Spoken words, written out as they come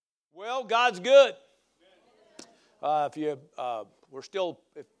Well, God's good. If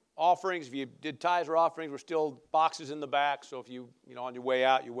offerings, if you did tithes or offerings, we're still boxes in the back. So if you on your way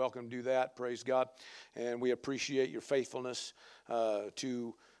out, you're welcome to do that. Praise God. And we appreciate your faithfulness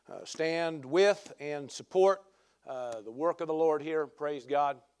to stand with and support the work of the Lord here. Praise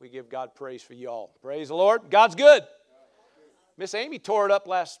God. We give God praise for you all. Praise the Lord. God's good. Miss Amy tore it up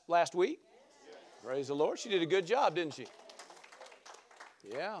last week. Praise the Lord. She did a good job, didn't she?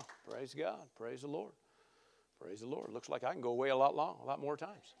 Yeah. Praise God. Praise the Lord. Praise the Lord. Looks like I can go away a lot more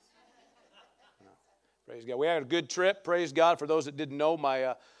times. Praise God. We had a good trip. Praise God. For those that didn't know,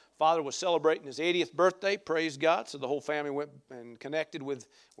 my father was celebrating his 80th birthday. Praise God. So the whole family went and connected with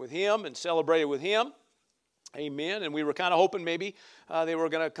him and celebrated with him. Amen. And we were kind of hoping maybe they were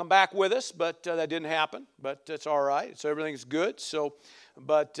going to come back with us, but that didn't happen. But it's all right. So everything's good. So,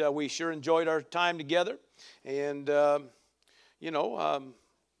 but we sure enjoyed our time together. And,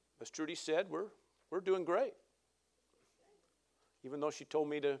 as Trudy said, we're doing great. Even though she told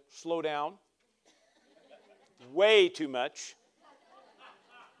me to slow down way too much.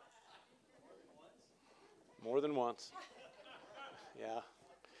 More than once. Yeah.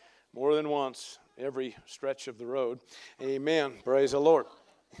 More than once. Every stretch of the road. Amen. Praise the Lord.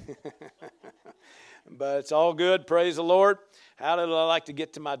 But it's all good. Praise the Lord. How did I like to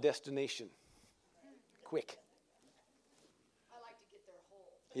get to my destination? Quick. I like to get there whole.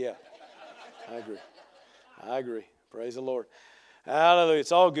 Yeah. I agree. Praise the Lord. Hallelujah.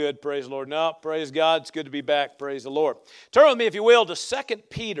 It's all good. Praise the Lord. No, praise God. It's good to be back. Praise the Lord. Turn with me, if you will, to 2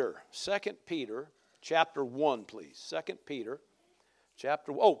 Peter. 2 Peter chapter 1, please. 2 Peter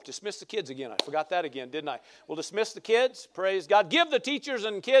chapter 1. Oh, dismiss the kids again. I forgot that again, didn't I? We'll dismiss the kids. Praise God. Give the teachers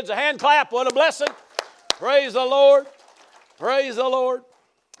and kids a hand clap. What a blessing. Praise the Lord. Praise the Lord.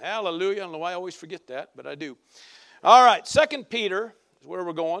 Hallelujah. I don't know why I always forget that, but I do. All right. 2 Peter is where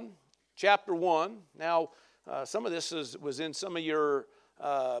we're going. Chapter 1. Now, some of this was in some of your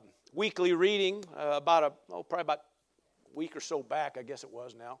weekly reading probably about a week or so back, I guess it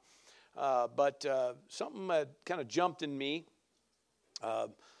was now. But something kind of jumped in me, I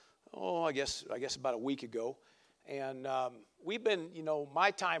guess about a week ago. And we've been,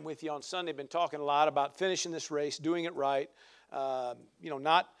 my time with you on Sunday, been talking a lot about finishing this race, doing it right,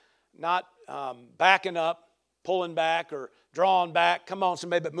 not backing up, pulling back, or drawing back. Come on,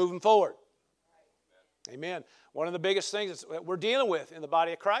 somebody, but moving forward. Amen. One of the biggest things that we're dealing with in the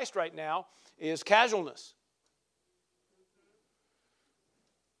body of Christ right now is casualness.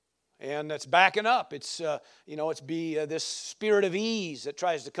 And that's backing up. It's this spirit of ease that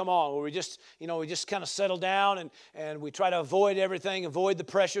tries to come on, where we just kind of settle down and we try to avoid everything, avoid the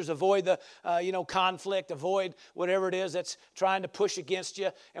pressures, avoid the conflict, avoid whatever it is that's trying to push against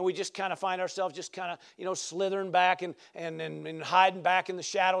you, and we just kind of find ourselves just kind of slithering back and hiding back in the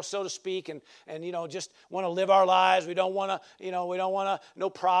shadows, so to speak, and just want to live our lives. We don't want to no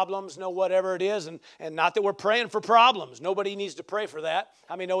problems, no whatever it is, and not that we're praying for problems. Nobody needs to pray for that.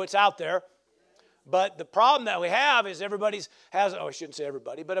 I mean, it's out there. But the problem that we have is I shouldn't say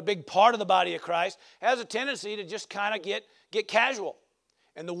everybody, but a big part of the body of Christ has a tendency to just kind of get casual.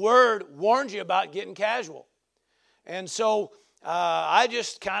 And the Word warns you about getting casual. And so I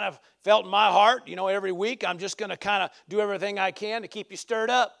just kind of felt in my heart, every week I'm just going to kind of do everything I can to keep you stirred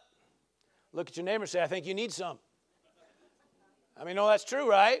up. Look at your neighbor and say, I think you need some. I mean, no, that's true,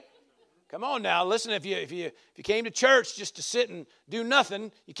 right? Come on now, listen, if you came to church just to sit and do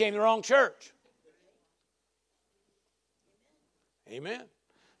nothing, you came to the wrong church. Amen.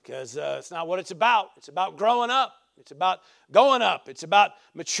 Because it's not what it's about. It's about growing up. It's about going up. It's about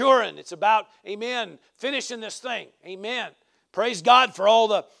maturing. It's about, amen, finishing this thing. Amen. Praise God for all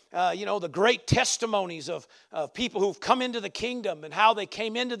the great testimonies of people who've come into the kingdom and how they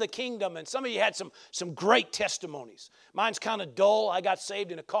came into the kingdom. And some of you had some great testimonies. Mine's kind of dull. I got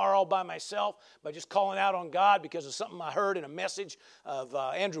saved in a car all by myself by just calling out on God because of something I heard in a message of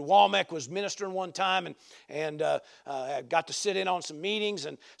Andrew Womack was ministering one time, and I got to sit in on some meetings,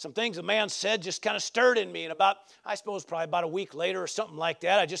 and some things the man said just kind of stirred in me. And probably about a week later or something like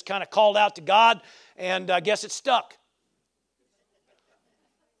that, I just kind of called out to God, and I guess it stuck.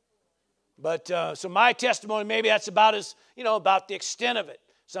 But so my testimony, maybe that's about the extent of it.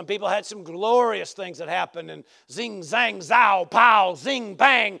 Some people had some glorious things that happened, and zing, zang, zow, pow, zing,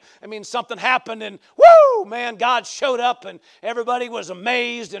 bang. I mean, something happened, and whoo, man, God showed up, and everybody was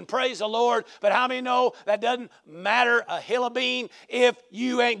amazed, and praise the Lord. But how many know that doesn't matter a hill of bean if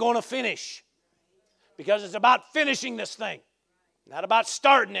you ain't going to finish? Because it's about finishing this thing, not about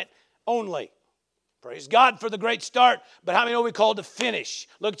starting it only. Praise God for the great start, but how many know we're called to finish?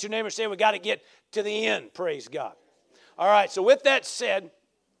 Look at your neighbor and say, we got to get to the end. Praise God. All right, so with that said,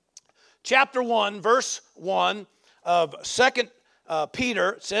 chapter 1, verse 1 of 2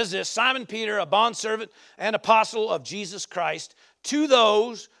 Peter says this, Simon Peter, a bondservant and apostle of Jesus Christ, to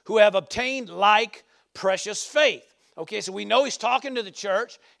those who have obtained like precious faith. Okay, so we know he's talking to the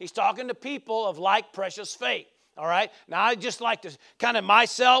church. He's talking to people of like precious faith. All right, now I just like to kind of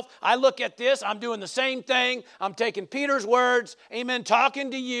myself, I look at this, I'm doing the same thing. I'm taking Peter's words, amen,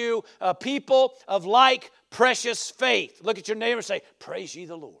 talking to you, people of like precious faith. Look at your neighbor and say, praise ye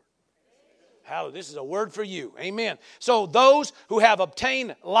the Lord. Hallelujah. This is a word for you. Amen. So those who have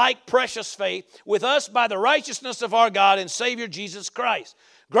obtained like precious faith with us by the righteousness of our God and Savior Jesus Christ.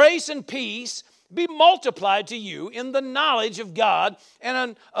 Grace and peace be multiplied to you in the knowledge of God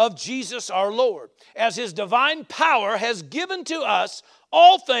and of Jesus our Lord, as his divine power has given to us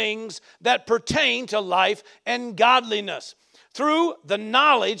all things that pertain to life and godliness, through the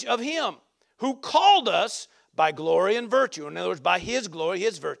knowledge of him who called us by glory and virtue. In other words, by his glory,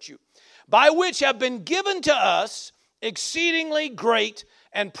 his virtue, by which have been given to us exceedingly great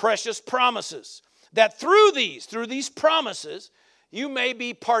and precious promises, that through these promises, you may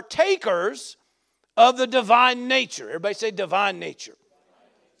be partakers of the divine nature. Everybody say divine nature.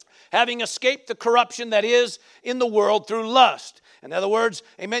 Having escaped the corruption that is in the world through lust. In other words,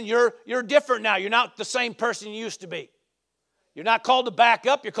 amen, you're different now. You're not the same person you used to be. You're not called to back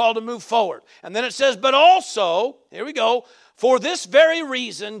up, you're called to move forward. And then it says, but also, here we go, for this very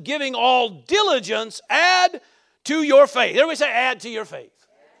reason, giving all diligence, add to your faith. Everybody say, add to your faith.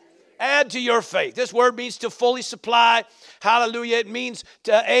 Add to your faith. This word means to fully supply. Hallelujah. It means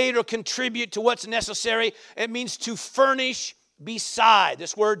to aid or contribute to what's necessary. It means to furnish beside.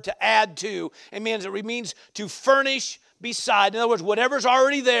 This word to add to, it means to furnish beside. In other words, whatever's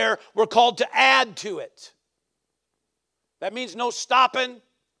already there, we're called to add to it. That means no stopping,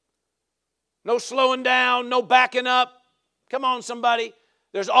 no slowing down, no backing up. Come on, somebody.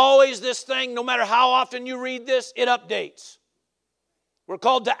 There's always this thing, no matter how often you read this, it updates. We're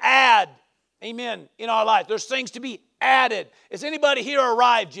called to add, amen, in our life. There's things to be added. Is anybody here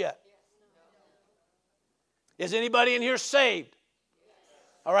arrived yet? Is anybody in here saved?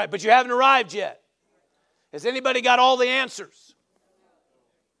 All right, but you haven't arrived yet. Has anybody got all the answers?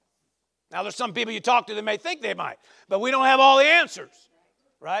 Now, there's some people you talk to that may think they might, but we don't have all the answers,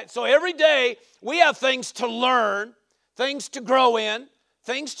 right? So every day we have things to learn, things to grow in,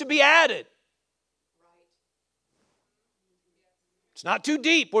 things to be added. It's not too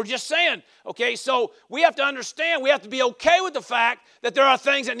deep. We're just saying, okay, so we have to understand, we have to be okay with the fact that there are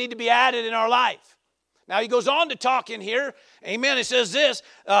things that need to be added in our life. Now, he goes on to talk in here, amen, it says this,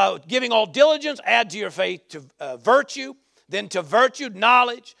 giving all diligence, add to your faith to virtue, then to virtue,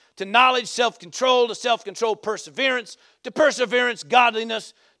 knowledge, to knowledge, self-control, to self-control, perseverance, to perseverance,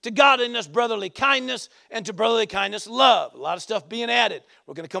 godliness, to godliness, brotherly kindness, and to brotherly kindness, love. A lot of stuff being added.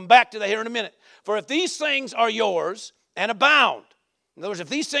 We're going to come back to that here in a minute. For if these things are yours and abound, in other words, if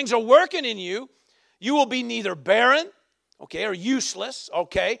these things are working in you, you will be neither barren, okay, or useless,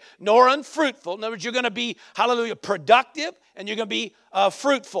 okay, nor unfruitful. In other words, you're going to be, hallelujah, productive, and you're going to be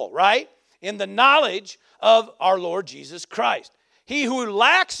fruitful, right? In the knowledge of our Lord Jesus Christ. He who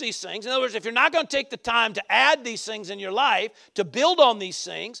lacks these things, in other words, if you're not going to take the time to add these things in your life, to build on these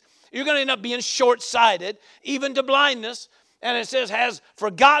things, you're going to end up being short-sighted, even to blindness. And it says, has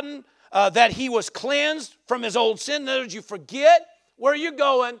forgotten that he was cleansed from his old sin. In other words, you forget where you're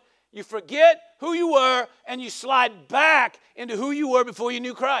going, you forget who you were, and you slide back into who you were before you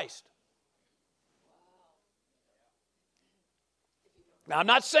knew Christ. Now, I'm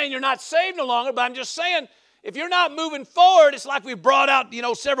not saying you're not saved no longer, but I'm just saying, if you're not moving forward, it's like we brought out,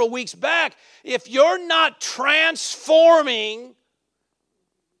 several weeks back. If you're not transforming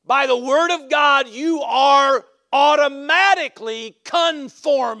by the Word of God, you are automatically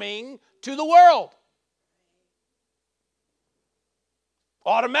conforming to the world.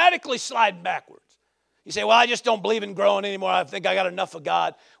 Automatically sliding backwards. You say, well, I just don't believe in growing anymore. I think I got enough of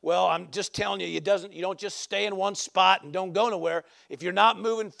God. Well, I'm just telling you, you don't just stay in one spot and don't go nowhere. If you're not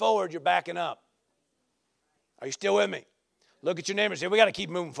moving forward, you're backing up. Are you still with me? Look at your neighbor and say, we got to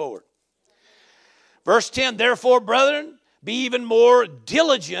keep moving forward. Verse 10, therefore, brethren, be even more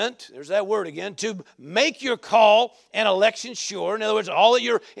diligent, there's that word again, to make your call and election sure. In other words, all that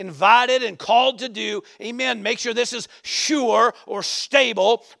you're invited and called to do, amen, make sure this is sure or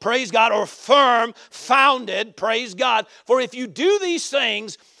stable, praise God, or firm, founded, praise God. For if you do these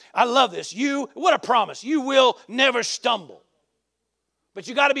things, I love this, what a promise, you will never stumble. But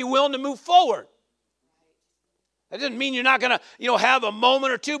you got to be willing to move forward. That doesn't mean you're not going to, have a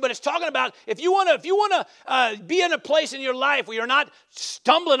moment or two, but it's talking about if you want to be in a place in your life where you're not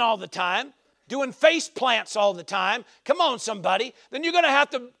stumbling all the time, doing face plants all the time, come on somebody, then you're going to have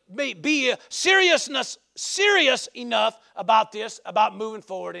to be serious enough about this, about moving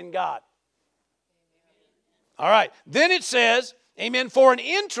forward in God. All right, then it says, amen, for an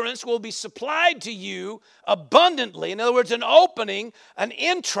entrance will be supplied to you abundantly. In other words, an opening, an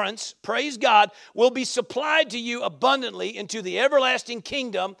entrance, praise God, will be supplied to you abundantly into the everlasting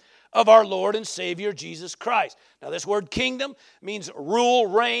kingdom of our Lord and Savior Jesus Christ. Now this word kingdom means rule,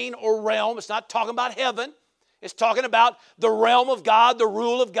 reign, or realm. It's not talking about heaven. It's talking about the realm of God, the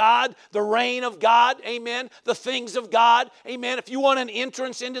rule of God, the reign of God, amen, the things of God, amen. If you want an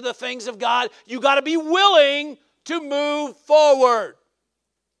entrance into the things of God, you got to be willing to move forward.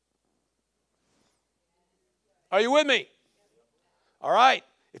 Are you with me? All right.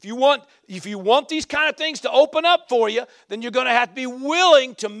 If you want these kind of things to open up for you, then you're going to have to be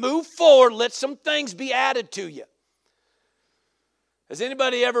willing to move forward. Let some things be added to you. Has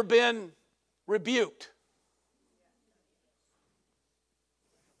anybody ever been rebuked?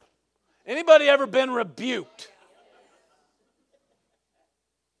 Anybody ever been rebuked?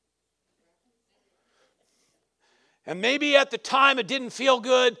 And maybe at the time it didn't feel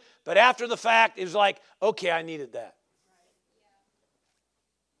good, but after the fact it was like, okay, I needed that.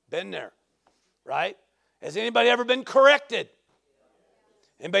 Been there, right? Has anybody ever been corrected?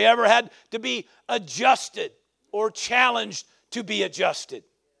 Anybody ever had to be adjusted or challenged to be adjusted?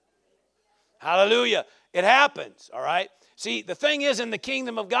 Hallelujah. It happens, all right? See, the thing is, in the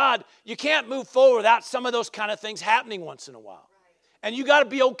kingdom of God, you can't move forward without some of those kind of things happening once in a while. And you got to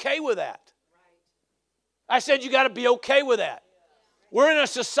be okay with that. I said you got to be okay with that. We're in a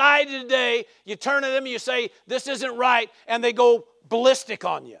society today, you turn to them and you say, this isn't right, and they go ballistic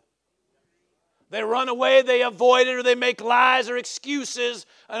on you. They run away, they avoid it, or they make lies or excuses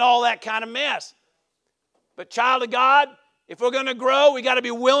and all that kind of mess. But child of God, if we're going to grow, we got to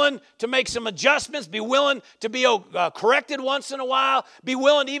be willing to make some adjustments, be willing to be corrected once in a while, be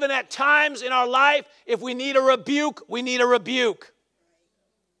willing even at times in our life, if we need a rebuke, we need a rebuke.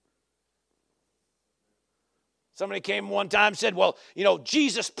 Somebody came one time and said, well,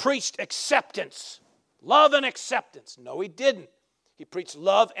 Jesus preached acceptance, love and acceptance. No, he didn't. He preached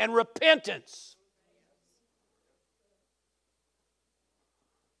love and repentance.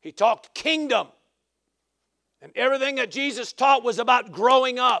 He talked kingdom. And everything that Jesus taught was about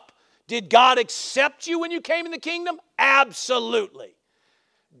growing up. Did God accept you when you came in the kingdom? Absolutely.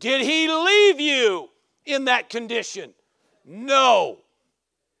 Did he leave you in that condition? No.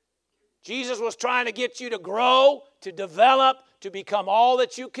 Jesus was trying to get you to grow, to develop, to become all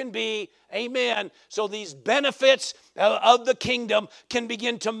that you can be. Amen. So these benefits of the kingdom can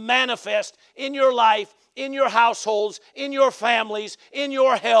begin to manifest in your life, in your households, in your families, in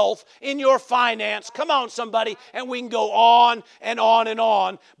your health, in your finance. Come on, somebody. And we can go on and on and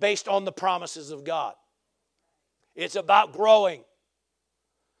on based on the promises of God. It's about growing.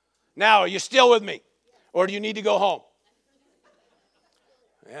 Now, are you still with me? Or do you need to go home?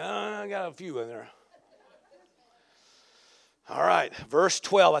 Yeah, I got a few in there. All right, verse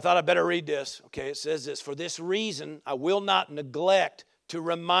 12. I thought I'd better read this. Okay, it says this. For this reason, I will not neglect to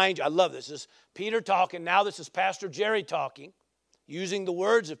remind you. I love this. This is Peter talking. Now this is Pastor Jerry talking, using the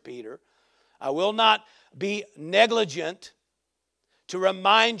words of Peter. I will not be negligent to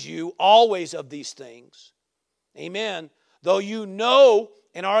remind you always of these things. Amen. Though you know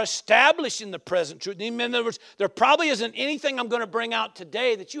and are established in the present truth. In other words, there probably isn't anything I'm going to bring out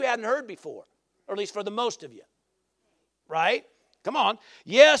today that you hadn't heard before, or at least for the most of you. Right? Come on.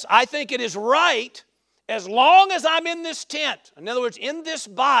 Yes, I think it is right as long as I'm in this tent. In other words, in this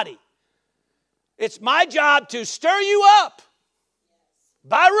body. It's my job to stir you up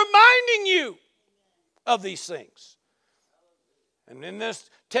by reminding you of these things. And in this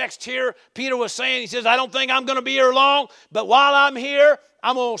text here, Peter was saying, he says, I don't think I'm going to be here long, but while I'm here,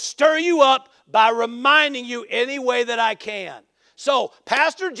 I'm going to stir you up by reminding you any way that I can. So,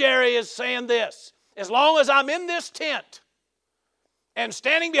 Pastor Jerry is saying this, as long as I'm in this tent and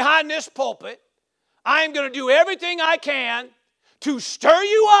standing behind this pulpit, I am going to do everything I can to stir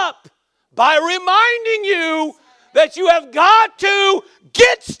you up by reminding you that you have got to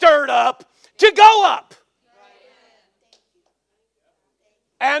get stirred up to go up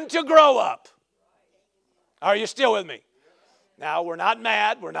and to grow up. Are you still with me? Now, we're not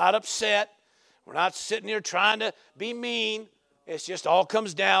mad. We're not upset. We're not sitting here trying to be mean. It's just all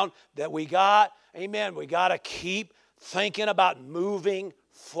comes down that we got to keep thinking about moving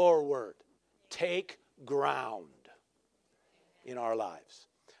forward. Take ground in our lives.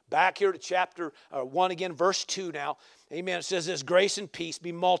 Back here to chapter 1 again, verse 2 now. Amen. It says this, grace and peace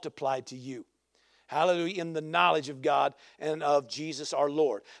be multiplied to you. Hallelujah, in the knowledge of God and of Jesus our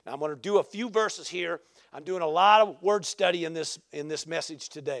Lord. Now I'm going to do a few verses here. I'm doing a lot of word study in this message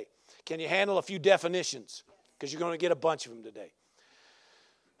today. Can you handle a few definitions? Because you're going to get a bunch of them today.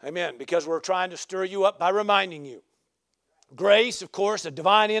 Amen. Because we're trying to stir you up by reminding you. Grace, of course, a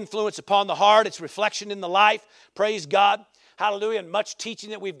divine influence upon the heart. It's reflection in the life. Praise God. Hallelujah. And much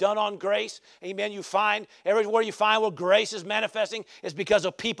teaching that we've done on grace. Amen. You find, everywhere you find where grace is manifesting is because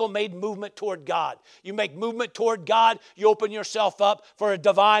of people made movement toward God. You make movement toward God, you open yourself up for a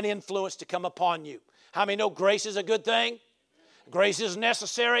divine influence to come upon you. How many know grace is a good thing? Grace is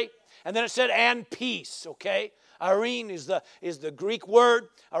necessary. And then it said, and peace, okay? Irene is the Greek word,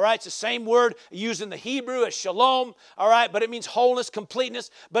 all right? It's the same word used in the Hebrew as shalom, all right? But it means wholeness,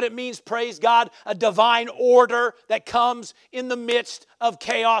 completeness, but it means, praise God, a divine order that comes in the midst of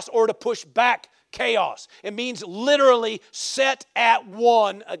chaos or to push back chaos. It means literally set at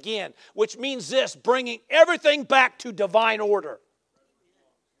one again, which means this, bringing everything back to divine order.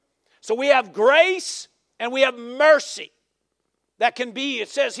 So we have grace and we have mercy. That can be, it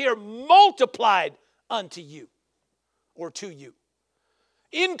says here, multiplied unto you or to you.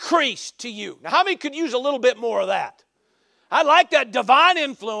 Increased to you. Now, how many could use a little bit more of that? I like that divine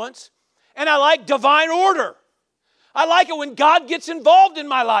influence, and I like divine order. I like it when God gets involved in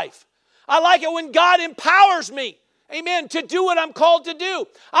my life. I like it when God empowers me, amen, to do what I'm called to do.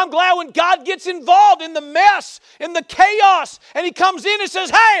 I'm glad when God gets involved in the mess, in the chaos, and He comes in and says,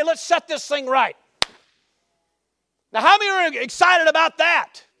 hey, let's set this thing right. Now, how many are excited about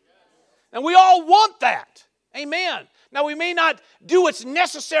that? And we all want that. Amen. Now, we may not do what's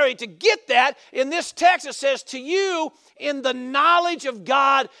necessary to get that. In this text, it says, to you in the knowledge of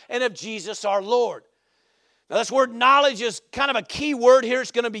God and of Jesus our Lord. Now, this word knowledge is kind of a key word here.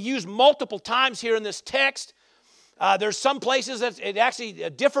 It's going to be used multiple times here in this text. There's some places that it's actually a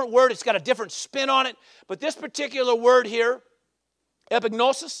different word. It's got a different spin on it. But this particular word here,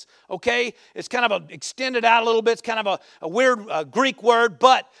 epignosis, okay, it's kind of extended out a little bit. It's kind of a weird Greek word,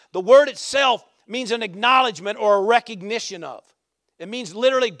 but the word itself means an acknowledgement or a recognition of. It means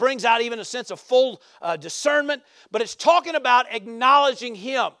literally brings out even a sense of full discernment, but it's talking about acknowledging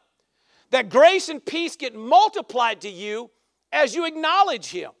Him. That grace and peace get multiplied to you as you acknowledge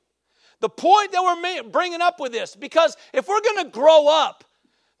Him. The point that we're bringing up with this, because if we're going to grow up,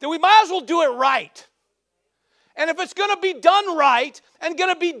 then we might as well do it right. And if it's going to be done right and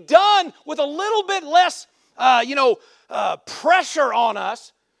going to be done with a little bit less, pressure on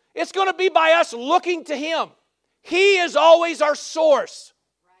us, it's going to be by us looking to Him. He is always our source.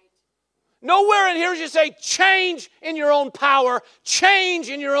 Right. Nowhere in here does you say change in your own power, change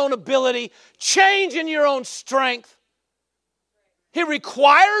in your own ability, change in your own strength. He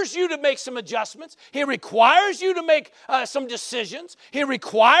requires you to make some adjustments. He requires you to make some decisions. He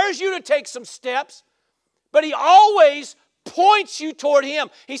requires you to take some steps. But He always points you toward Him.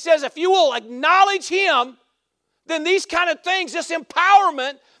 He says if you will acknowledge Him, then these kind of things, this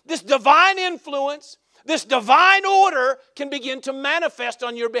empowerment, this divine influence, this divine order can begin to manifest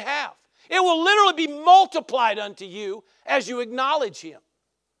on your behalf. It will literally be multiplied unto you as you acknowledge Him.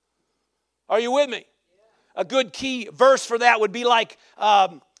 Are you with me? A good key verse for that would be like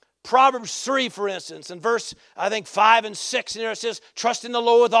Proverbs 3, for instance, in verse, 5 and 6, and there it says, trust in the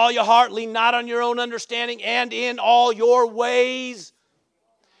Lord with all your heart, lean not on your own understanding, and in all your ways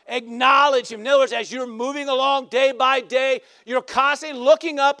acknowledge Him. In other words, as you're moving along day by day, you're constantly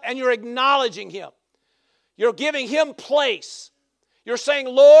looking up and you're acknowledging Him. You're giving Him place. You're saying,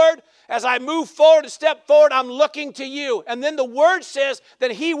 Lord, as I move forward, a step forward, I'm looking to You. And then the Word says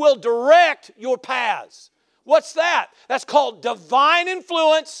that He will direct your paths. What's that? That's called divine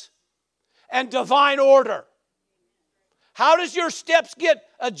influence and divine order. How does your steps get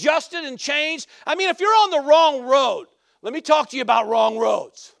adjusted and changed? I mean, if you're on the wrong road, let me talk to you about wrong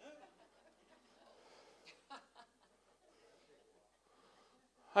roads.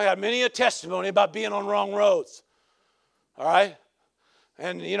 I got many a testimony about being on wrong roads. All right?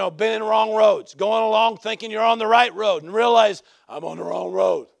 And, been in wrong roads, going along thinking you're on the right road and realize I'm on the wrong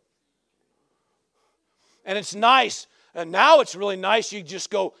road. And it's nice. And now it's really nice. You just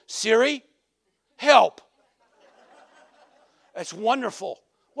go, Siri, help. It's wonderful.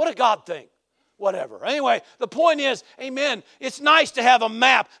 What a God thing. Whatever. Anyway, the point is, amen, it's nice to have a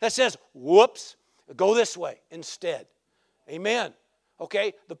map that says, whoops, go this way instead. Amen.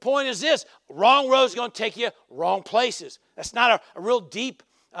 Okay, the point is this, wrong road is going to take you wrong places. That's not a real deep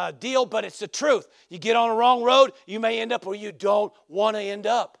deal, but it's the truth. You get on a wrong road, you may end up where you don't want to end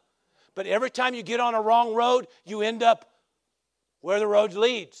up. But every time you get on a wrong road, you end up where the road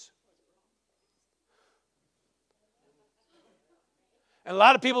leads. And a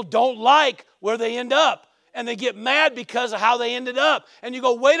lot of people don't like where they end up. And they get mad because of how they ended up. And you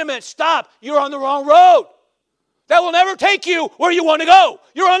go, wait a minute, stop. You're on the wrong road. That will never take you where you want to go.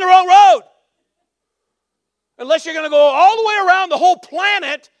 You're on the wrong road. Unless you're going to go all the way around the whole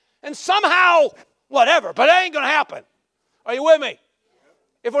planet and somehow, whatever. But that ain't going to happen. Are you with me?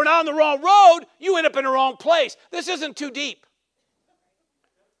 If we're not on the wrong road, you end up in the wrong place. This isn't too deep.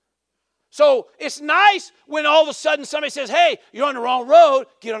 So it's nice when all of a sudden somebody says, hey, you're on the wrong road,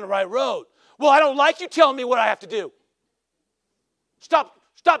 get on the right road. Well, I don't like you telling me what I have to do. Stop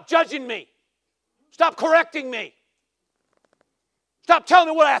judging me. Stop correcting me. Stop telling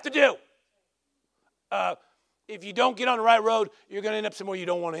me what I have to do. If you don't get on the right road, you're going to end up somewhere you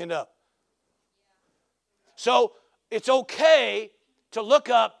don't want to end up. So it's okay to look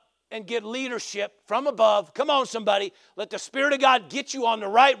up and get leadership from above. Come on, somebody. Let the Spirit of God get you on the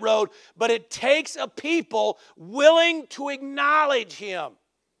right road. But it takes a people willing to acknowledge Him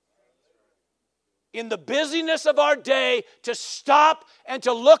in the busyness of our day, to stop and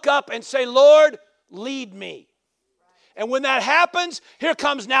to look up and say, Lord, lead me. And when that happens, here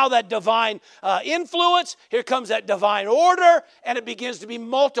comes now that divine influence. Here comes that divine order. And it begins to be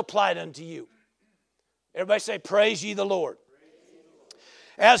multiplied unto you. Everybody say, praise ye the Lord.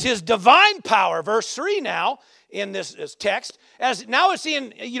 As His divine power, verse 3 now in this text, as now it's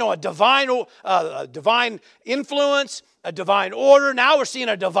seeing, a divine influence, a divine order. Now we're seeing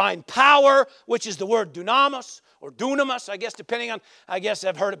a divine power, which is the word dunamis or dunamis, I guess, depending on,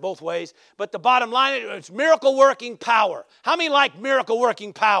 I've heard it both ways. But the bottom line, it's miracle working power. How many like miracle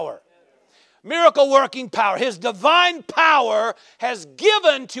working power? Miracle working power. His divine power has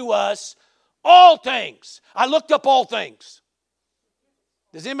given to us all things. I looked up all things.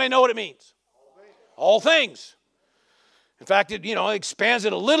 Does anybody know what it means? All things. In fact, it expands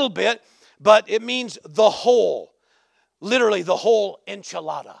it a little bit, but it means the whole. Literally the whole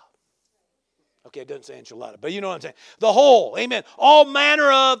enchilada. Okay, it doesn't say enchilada, but you know what I'm saying. The whole, amen. All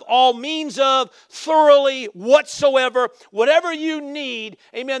manner of, all means of, thoroughly, whatsoever, whatever you need,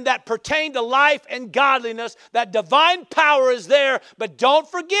 amen, that pertain to life and godliness, that divine power is there. But don't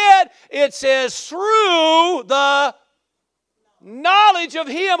forget, it says through the knowledge of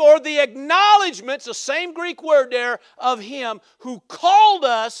Him, or the acknowledgments, the same Greek word there, of Him who called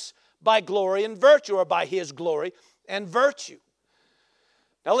us by glory and virtue, or by His glory and virtue.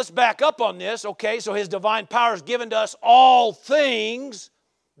 Now let's back up on this. Okay, so His divine power is given to us all things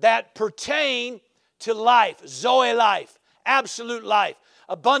that pertain to life, Zoe life, absolute life,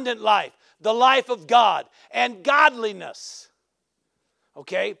 abundant life, the life of God, and godliness.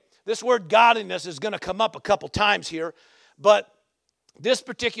 Okay, this word godliness is going to come up a couple times here, but this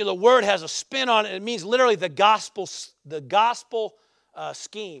particular word has a spin on it. It means literally the gospel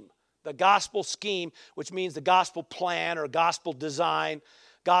scheme. The gospel scheme, which means the gospel plan or gospel design,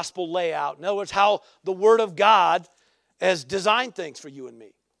 gospel layout. In other words, how the Word of God has designed things for you and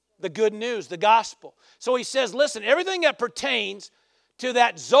me. The good news, the gospel. So he says, listen, everything that pertains to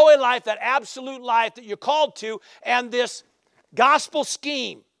that Zoe life, that absolute life that you're called to, and this gospel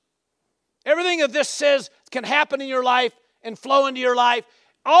scheme, everything that this says can happen in your life and flow into your life,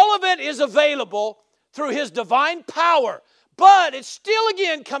 all of it is available through His divine power. But it still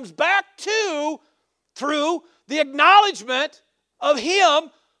again comes back to through the acknowledgement of Him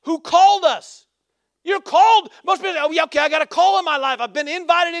who called us. You're called. Most people say, okay, I got a call in my life. I've been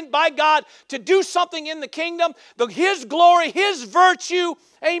invited in by God to do something in the kingdom. His glory, His virtue,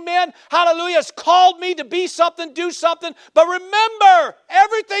 amen, hallelujah, has called me to be something, do something. But remember,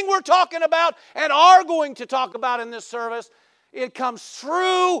 everything we're talking about and are going to talk about in this service, it comes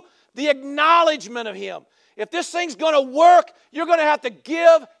through the acknowledgement of Him. If this thing's going to work, you're going to have to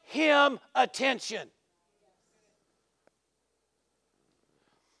give Him attention.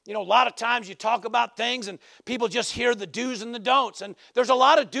 A lot of times you talk about things and people just hear the do's and the don'ts. And there's a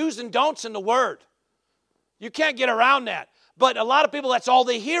lot of do's and don'ts in the Word. You can't get around that. But a lot of people, that's all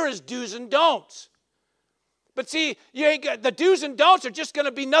they hear is do's and don'ts. But see, the do's and don'ts are just going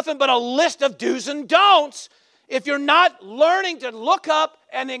to be nothing but a list of do's and don'ts if you're not learning to look up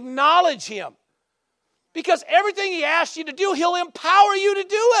and acknowledge Him. Because everything He asks you to do, He'll empower you to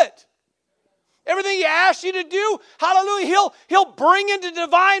do it. Everything He asks you to do, hallelujah, He'll bring into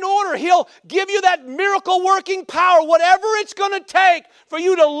divine order. He'll give you that miracle working power, whatever it's going to take for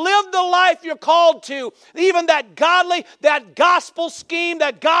you to live the life you're called to. Even that godly, that gospel scheme,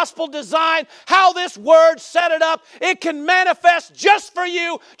 that gospel design, how this word set it up, it can manifest just for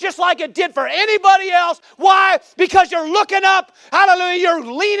you, just like it did for anybody else. Why? Because you're looking up, hallelujah, you're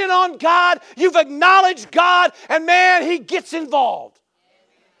leaning on God, you've acknowledged God, and man, He gets involved.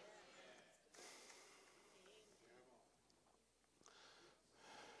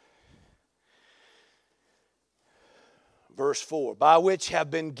 Verse 4, by which have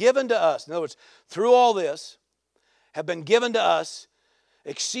been given to us. In other words, through all this, have been given to us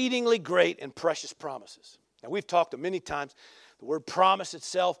exceedingly great and precious promises. Now, we've talked many times, the word promise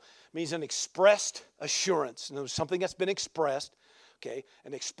itself means an expressed assurance. In other words, something that's been expressed, okay,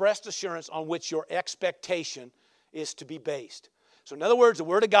 an expressed assurance on which your expectation is to be based. So, in other words, the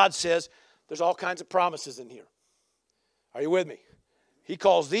Word of God says there's all kinds of promises in here. Are you with me? He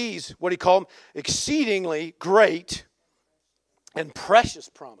calls these, what do you call them? Exceedingly great and precious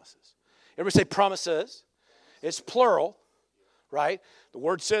promises. Everybody say promises. It's plural, right? The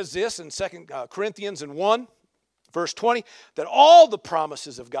Word says this in 2 Corinthians 1, verse 20, that all the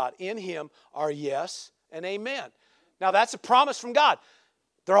promises of God in Him are yes and amen. Now, that's a promise from God.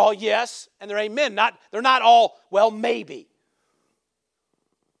 They're all yes and they're amen. They're not all, well, maybe.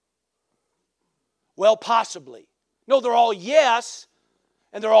 Well, possibly. No, they're all yes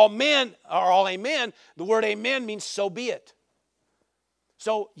and they're all amen. The word amen means so be it.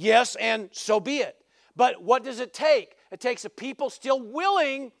 So, yes, and so be it. But what does it take? It takes a people still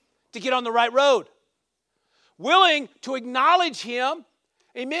willing to get on the right road. Willing to acknowledge Him.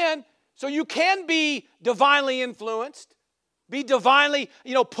 Amen. So you can be divinely influenced. Be divinely,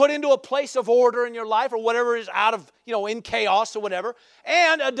 put into a place of order in your life or whatever is out of, in chaos or whatever.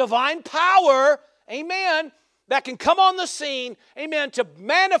 And a divine power, amen, that can come on the scene, amen, to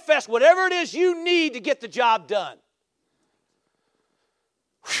manifest whatever it is you need to get the job done.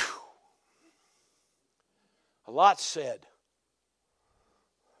 Whew. A lot said.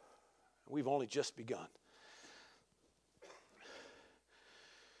 We've only just begun.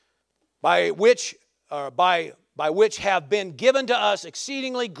 By which have been given to us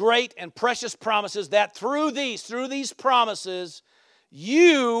exceedingly great and precious promises, that through these promises,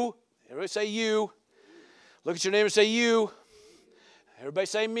 you, everybody say you. Look at your neighbor and say you. Everybody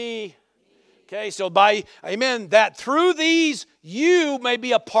say me. Okay, so amen, that through these you may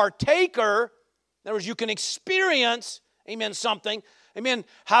be a partaker. In other words, you can experience, amen, something. Amen,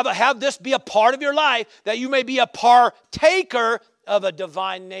 have this be a part of your life, that you may be a partaker of a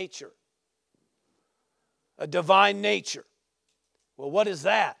divine nature. A divine nature. Well, what is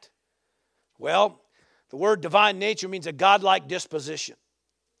that? Well, the word divine nature means a godlike disposition.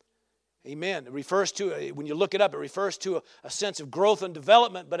 Amen. It refers to, when you look it up, it refers to a sense of growth and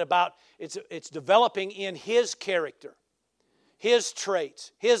development, but it's developing in His character, His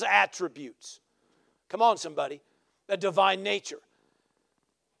traits, His attributes. Come on, somebody. A divine nature.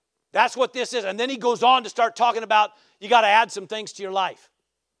 That's what this is. And then he goes on to start talking about you got to add some things to your life.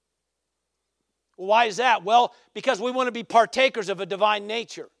 Well, why is that? Well, because we want to be partakers of a divine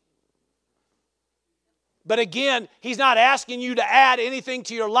nature. But again, He's not asking you to add anything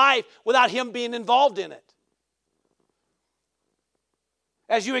to your life without Him being involved in it.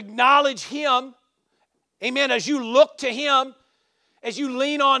 As you acknowledge Him, amen, as you look to Him, as you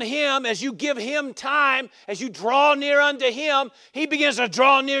lean on Him, as you give Him time, as you draw near unto Him, He begins to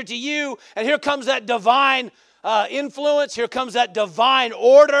draw near to you. And here comes that divine influence. Here comes that divine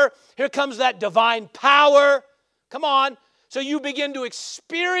order. Here comes that divine power. Come on. So you begin to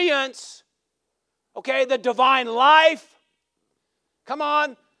experience, okay, the divine life. Come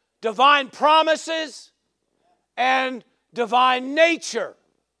on. Divine promises and divine nature.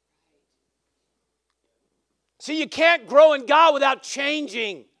 See, you can't grow in God without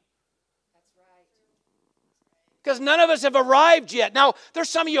changing. Because none of us have arrived yet. Now, there's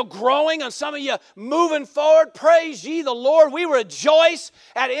some of you growing and some of you moving forward. Praise ye the Lord. We rejoice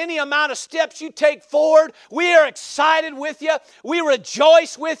at any amount of steps you take forward. We are excited with you. We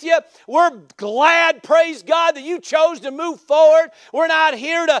rejoice with you. We're glad, praise God, that you chose to move forward. We're not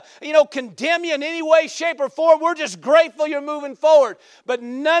here to, condemn you in any way, shape, or form. We're just grateful you're moving forward. But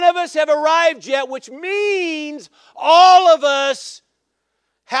none of us have arrived yet, which means all of us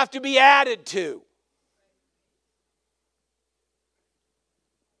have to be added to.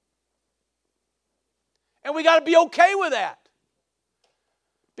 And we got to be okay with that.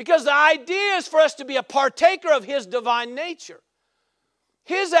 Because the idea is for us to be a partaker of His divine nature.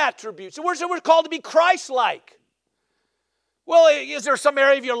 His attributes. And we're called to be Christ-like. Well, is there some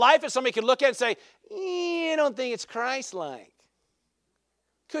area of your life that somebody can look at and say, I don't think it's Christ-like?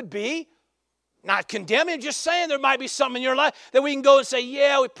 Could be. Not condemning, just saying there might be something in your life that we can go and say,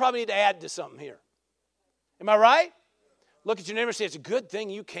 yeah, we probably need to add to something here. Am I right? Look at your neighbor and say, it's a good thing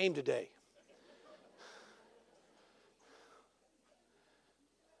you came today.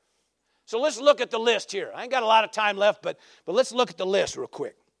 So let's look at the list here. I ain't got a lot of time left, but let's look at the list real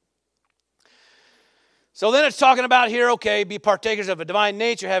quick. So then it's talking about here, okay, be partakers of a divine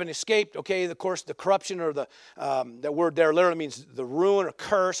nature, having escaped, okay, of course, the corruption or that word there literally means the ruin or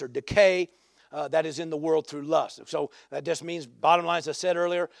curse or decay that is in the world through lust. So that just means, bottom line, as I said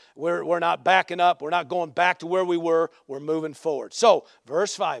earlier, we're not backing up. We're not going back to where we were. We're moving forward. So,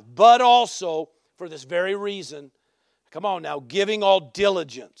 verse 5, but also for this very reason, come on now, giving all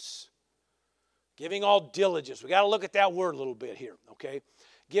diligence. Giving all diligence. We got to look at that word a little bit here, okay?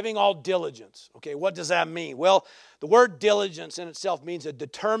 Giving all diligence. Okay, what does that mean? Well, the word diligence in itself means a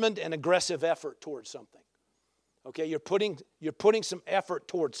determined and aggressive effort towards something. Okay, you're putting some effort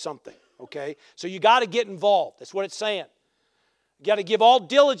towards something. Okay, so you got to get involved. That's what it's saying. You got to give all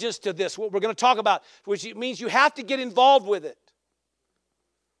diligence to this, what we're going to talk about, which means you have to get involved with it.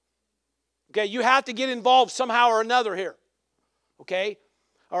 Okay, you have to get involved somehow or another here. Okay,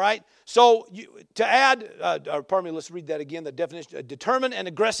 all right. So to add, let's read that again. The definition: a determined and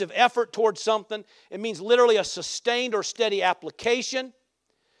aggressive effort towards something. It means literally a sustained or steady application.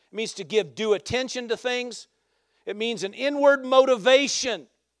 It means to give due attention to things. It means an inward motivation,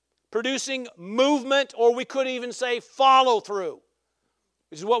 producing movement, or we could even say follow through,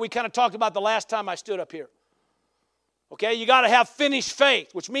 which is what we kind of talked about the last time I stood up here. Okay, you got to have finished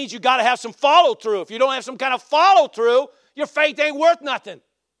faith, which means you got to have some follow through. If you don't have some kind of follow through, your faith ain't worth nothing.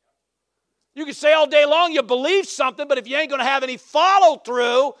 You can say all day long you believe something, but if you ain't going to have any follow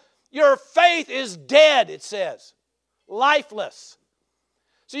through, your faith is dead, it says. Lifeless.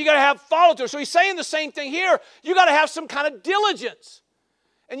 So you got to have follow through. So he's saying the same thing here. You got to have some kind of diligence.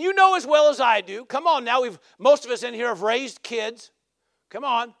 And you know as well as I do, come on now, most of us in here have raised kids. Come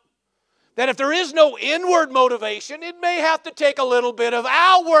on. That if there is no inward motivation, it may have to take a little bit of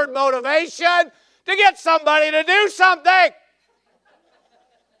outward motivation to get somebody to do something.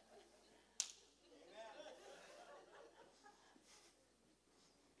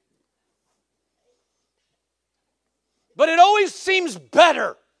 But it always seems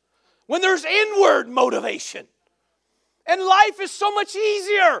better when there's inward motivation. And life is so much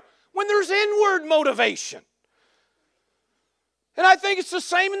easier when there's inward motivation. And I think it's the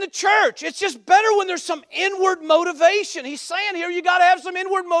same in the church. It's just better when there's some inward motivation. He's saying here you got to have some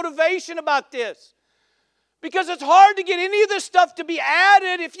inward motivation about this. Because it's hard to get any of this stuff to be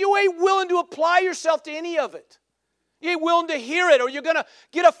added if you ain't willing to apply yourself to any of it. You ain't willing to hear it, or you're going to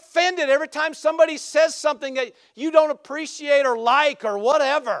get offended every time somebody says something that you don't appreciate or like or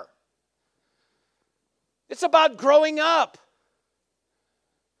whatever. It's about growing up.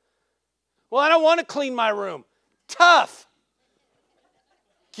 Well, I don't want to clean my room. Tough.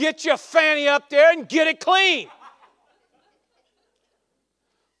 Get your fanny up there and get it clean.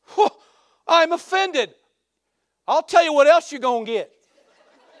 I'm offended. I'll tell you what else you're going to get.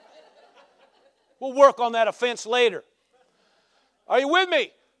 We'll work on that offense later. Are you with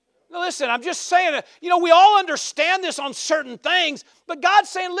me? Now listen, I'm just saying, we all understand this on certain things, but God's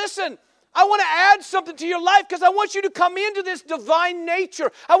saying, listen, I want to add something to your life because I want you to come into this divine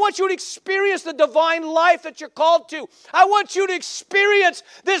nature. I want you to experience the divine life that you're called to. I want you to experience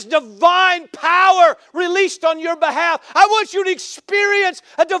this divine power released on your behalf. I want you to experience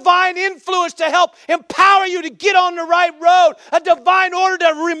a divine influence to help empower you to get on the right road, a divine order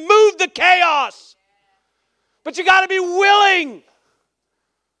to remove the chaos. But you got to be willing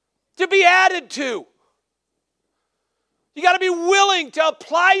to be added to. You got to be willing to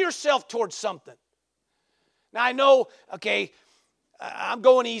apply yourself towards something. Now I know, okay, I'm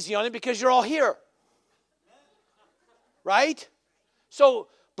going easy on it because you're all here. Right? So,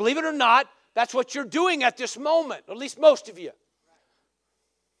 believe it or not, that's what you're doing at this moment, at least most of you.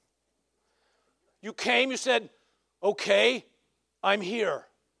 You came, you said, okay, I'm here.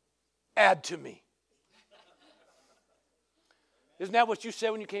 Add to me. Isn't that what you said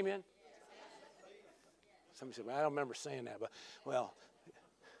when you came in? Somebody said, well, I don't remember saying that, but, well,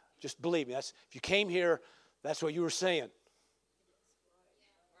 just believe me. If you came here, that's what you were saying.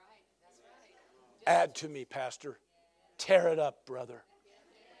 Add to me, Pastor. Tear it up, brother.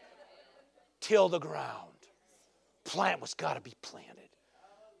 Till the ground. Plant what's got to be planted.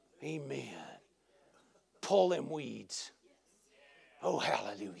 Amen. Pull them weeds. Oh,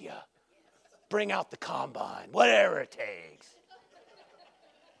 hallelujah. Bring out the combine. Whatever it takes.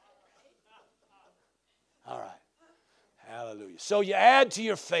 All right. Hallelujah. So you add to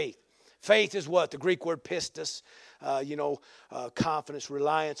your faith. Faith is what? The Greek word pistis. Confidence,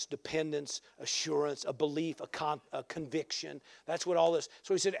 reliance, dependence, assurance, a belief, a conviction. That's what all this.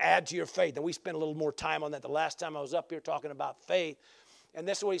 So he said add to your faith. And we spent a little more time on that the last time I was up here talking about faith. And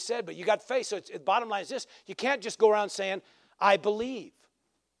that's what he said. But you got faith. So the bottom line is this. You can't just go around saying, I believe.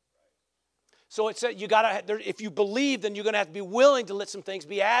 So it said if you believe, then you're going to have to be willing to let some things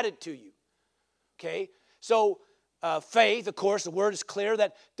be added to you. Okay? So faith, of course, the word is clear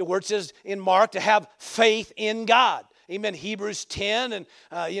that the word says in Mark to have faith in God. Amen. Hebrews 10 and,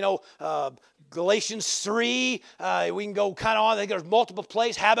 Galatians 3, we can go kind of on. I think there's multiple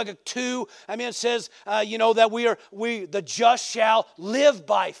places. Habakkuk 2, it says, that the just shall live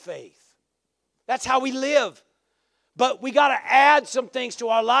by faith. That's how we live. But we got to add some things to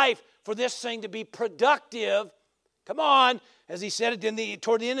our life for this thing to be productive. Come on, as he said it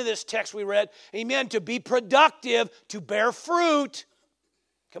toward the end of this text we read, amen, to be productive, to bear fruit.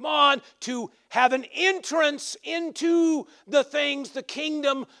 Come on, to have an entrance into the things, the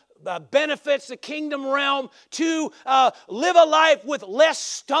kingdom benefits, the kingdom realm, to live a life with less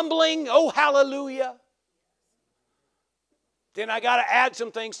stumbling. Oh, hallelujah. Then I got to add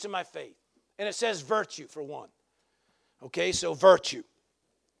some things to my faith. And it says virtue for one. Okay, so virtue.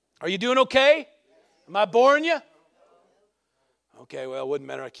 Are you doing okay? Am I boring you? Okay, well, it wouldn't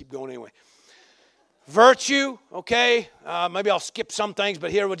matter. I keep going anyway. Virtue, okay. Maybe I'll skip some things, but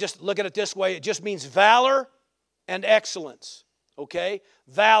here we'll just look at it this way. It just means valor and excellence, okay?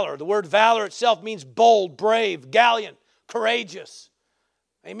 Valor. The word valor itself means bold, brave, gallant, courageous.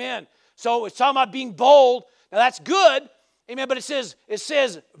 Amen. So it's talking about being bold. Now that's good, amen, but it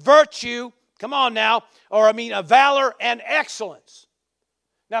says virtue, come on now, valor and excellence.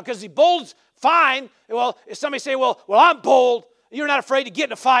 Now, because the bold's fine, well, if somebody say, well, I'm bold, you're not afraid to get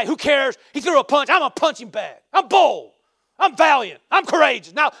in a fight, who cares? He threw a punch, I'm a punching bag. I'm bold, I'm valiant, I'm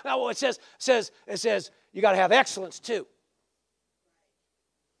courageous. Now it says you got to have excellence too.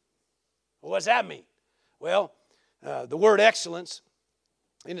 Well, what does that mean? Well, the word excellence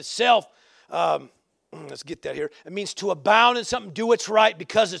in itself, let's get that here. It means to abound in something, do what's right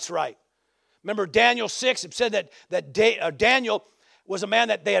because it's right. Remember Daniel 6, it said that Daniel was a man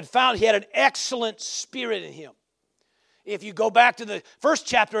that they had found. He had an excellent spirit in him. If you go back to the first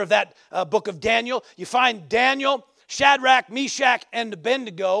chapter of that book of Daniel, you find Daniel, Shadrach, Meshach, and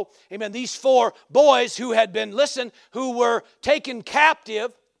Abednego. Amen. These four boys who had been, who were taken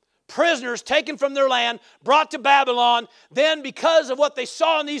captive, prisoners taken from their land, brought to Babylon. Then because of what they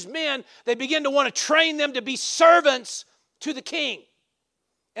saw in these men, they began to want to train them to be servants to the king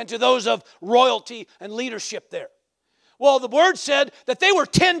and to those of royalty and leadership there. Well, the word said that they were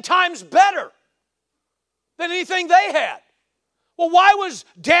 10 times better than anything they had. Well, why was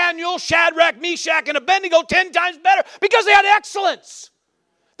Daniel, Shadrach, Meshach, and Abednego 10 times better? Because they had excellence.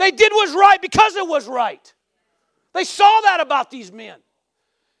 They did what was right because it was right. They saw that about these men.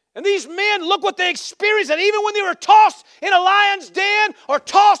 And these men, look what they experienced. And even when they were tossed in a lion's den or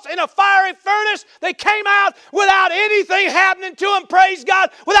tossed in a fiery furnace, they came out without anything happening to them, praise God,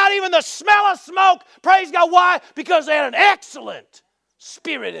 without even the smell of smoke, praise God. Why? Because they had an excellent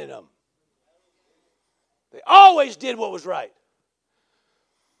spirit in them. They always did what was right.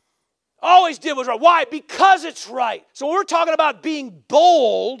 Always did what was right. Why? Because it's right. So when we're talking about being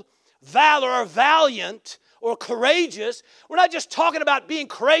bold, valor, or valiant, or courageous, we're not just talking about being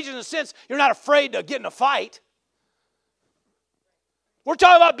courageous in the sense you're not afraid to get in a fight. We're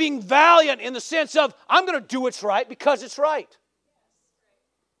talking about being valiant in the sense of I'm going to do what's right because it's right.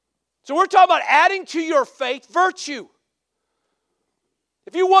 So we're talking about adding to your faith virtue.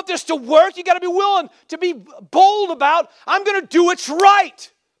 If you want this to work, you got to be willing to be bold about I'm going to do what's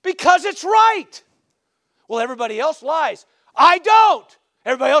right because it's right. Well, everybody else lies. I don't.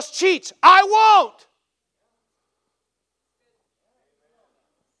 Everybody else cheats. I won't.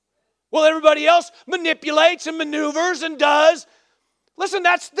 Well, everybody else manipulates and maneuvers and does. Listen,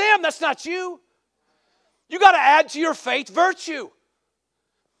 that's them. That's not you. You got to add to your faith virtue.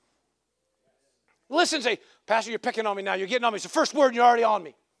 Listen, say, Pastor, you're picking on me now. You're getting on me. It's the first word and you're already on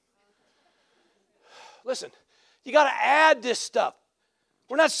me. Listen, you got to add this stuff.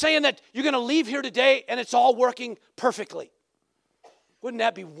 We're not saying that you're going to leave here today and it's all working perfectly. Wouldn't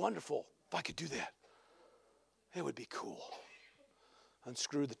that be wonderful if I could do that? It would be cool.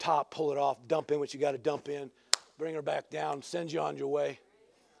 Unscrew the top, pull it off, dump in what you got to dump in, bring her back down, send you on your way.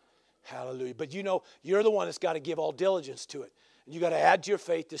 Hallelujah. But you're the one that's got to give all diligence to it. And you got to add to your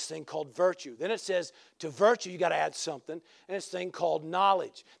faith this thing called virtue. Then it says to virtue you got to add something, and it's a thing called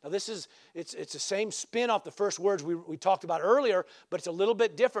knowledge. Now it's the same spin off the first words we talked about earlier, but it's a little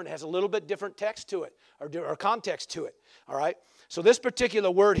bit different. It has a little bit different text to it, or context to it. All right? So this particular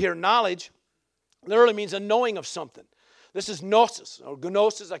word here, knowledge, literally means a knowing of something. This is gnosis, or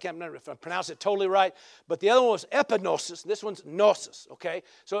gnosis. I can't remember if I pronounce it totally right. But the other one was epignosis. This one's gnosis, okay?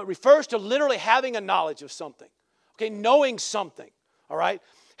 So it refers to literally having a knowledge of something, okay? Knowing something, all right?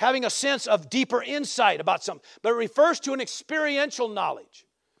 Having a sense of deeper insight about something. But it refers to an experiential knowledge.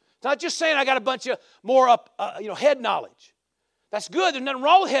 It's not just saying I got a bunch of more head knowledge. That's good. There's nothing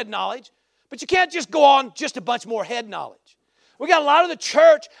wrong with head knowledge. But you can't just go on just a bunch more head knowledge. We got a lot of the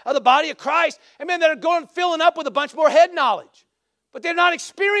church, of the body of Christ, that are going filling up with a bunch more head knowledge. But they're not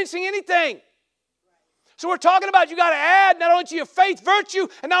experiencing anything. So we're talking about you got to add not only to your faith virtue,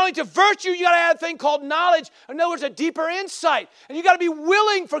 and not only to virtue, you got to add a thing called knowledge. In other words, a deeper insight. And you got to be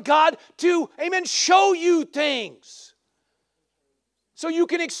willing for God to, amen, show you things. So you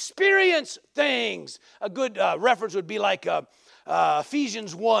can experience things. A good reference would be like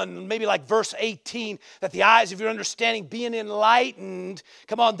Ephesians 1, maybe like verse 18, that the eyes of your understanding being enlightened,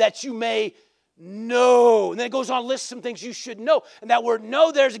 come on, that you may know. And then it goes on to list some things you should know. And that word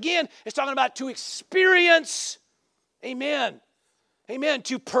know, there's again, it's talking about to experience, amen, amen,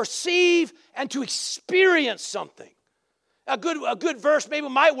 to perceive and to experience something. A good verse maybe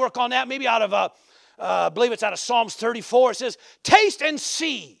might work on that, maybe out of, I believe it's out of Psalms 34. It says, taste and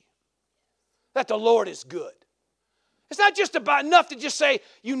see that the Lord is good. It's not just about enough to just say,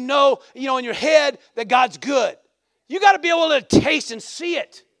 you know in your head that God's good. You got to be able to taste and see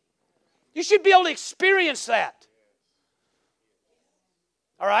it. You should be able to experience that.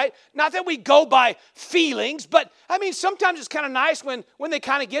 All right? Not that we go by feelings, but I mean, sometimes it's kind of nice when they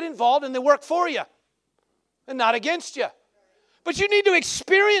kind of get involved and they work for you and not against you. But you need to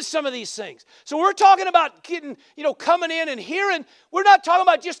experience some of these things. So we're talking about getting, coming in and hearing. We're not talking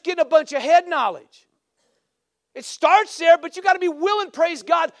about just getting a bunch of head knowledge. It starts there, but you got to be willing, praise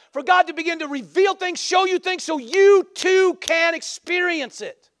God, for God to begin to reveal things, show you things, so you too can experience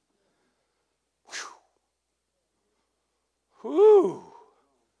it. Whew.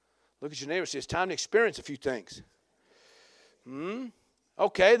 Look at your neighbor and say, it's time to experience a few things.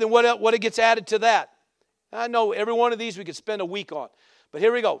 Okay, then what gets added to that? I know every one of these we could spend a week on. But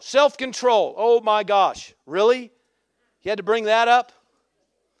here we go. Self-control. Oh my gosh. Really? You had to bring that up?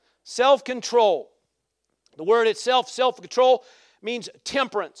 Self-control. The word itself, self-control, means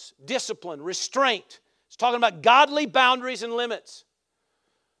temperance, discipline, restraint. It's talking about godly boundaries and limits.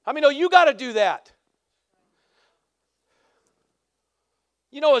 How many know you got to do that?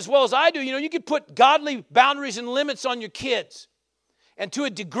 As well as I do, you can put godly boundaries and limits on your kids. And to a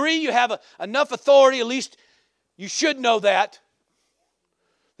degree, you have enough authority, at least you should know that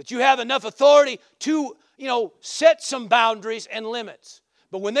you have enough authority to, set some boundaries and limits.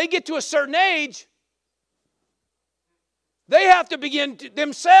 But when they get to a certain age, they have to begin to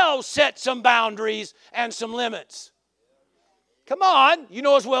themselves set some boundaries and some limits. Come on, you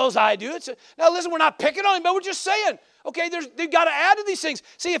know as well as I do. Now listen, we're not picking on him, but we're just saying, okay, they've got to add to these things.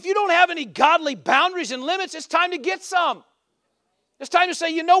 See, if you don't have any godly boundaries and limits, it's time to get some. It's time to say,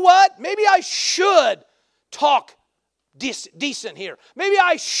 you know what? Maybe I should talk decent here. Maybe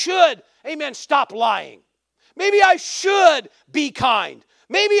I should, amen, stop lying. Maybe I should be kind.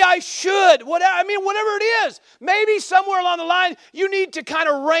 Maybe I should, whatever it is. Maybe somewhere along the line, you need to kind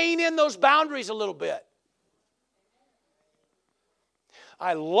of rein in those boundaries a little bit.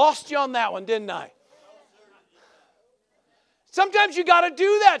 I lost you on that one, didn't I? Sometimes you got to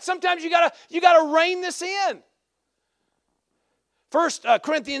do that. Sometimes you got to rein this in. 1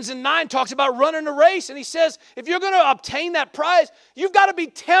 Corinthians 9 talks about running a race, and he says, if you're going to obtain that prize, you've got to be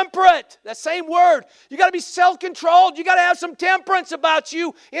temperate. That same word. You got to be self-controlled. You got to have some temperance about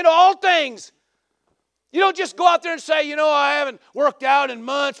you in all things. You don't just go out there and say, I haven't worked out in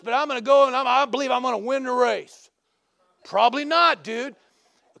months, but I'm going to go and I believe I'm going to win the race. Probably not, dude.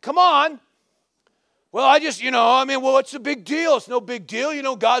 Come on. Well, what's the big deal? It's no big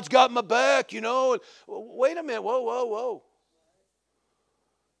deal. God's got my back, Wait a minute. Whoa.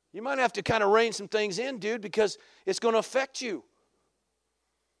 You might have to kind of rein some things in, dude, because it's going to affect you.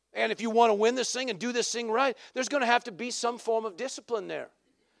 And if you want to win this thing and do this thing right, there's going to have to be some form of discipline there.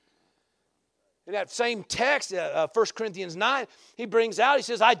 In that same text, 1 Corinthians 9, he brings out, he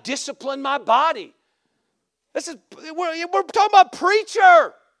says, I discipline my body. We're talking about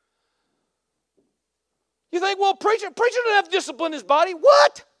preacher. You think, well, preacher doesn't have to discipline his body.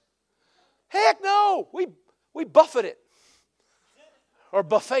 What? Heck no. We buffet it. Or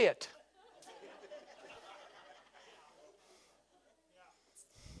buffet it.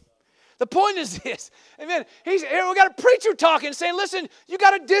 The point is this. Amen. We got a preacher talking, saying, listen, you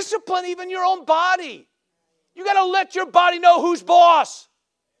got to discipline even your own body. You got to let your body know who's boss.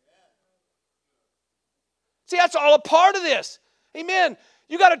 See, that's all a part of this. Amen.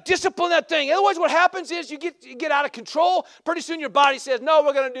 You got to discipline that thing. Otherwise, what happens is you get out of control. Pretty soon your body says, no,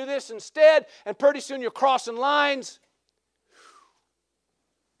 we're going to do this instead. And pretty soon you're crossing lines.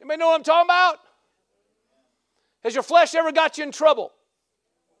 Anybody know what I'm talking about? Has your flesh ever got you in trouble?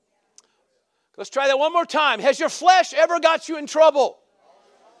 Let's try that one more time. Has your flesh ever got you in trouble?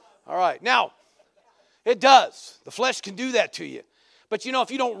 All right. Now, it does. The flesh can do that to you. But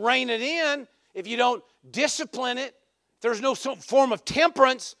if you don't rein it in, if you don't discipline it, if there's no form of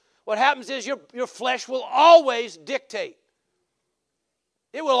temperance, what happens is your flesh will always dictate.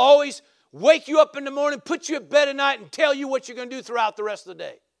 It will always wake you up in the morning, put you in bed at night, and tell you what you're going to do throughout the rest of the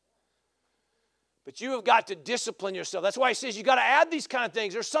day. But you have got to discipline yourself. That's why he says you got to add these kind of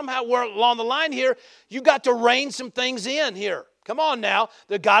things. There's somehow where along the line here, you got to rein some things in here. Come on now.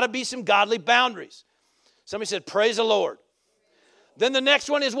 There got to be some godly boundaries. Somebody said, praise the Lord. Then the next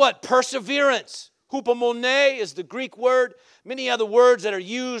one is what? Perseverance. Hupomone is the Greek word. Many other words that are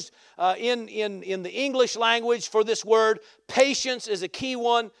used in the English language for this word. Patience is a key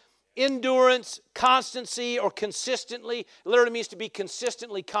one. Endurance, constancy, or consistently. It literally means to be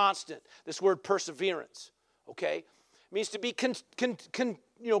consistently constant. This word perseverance, okay? It means to be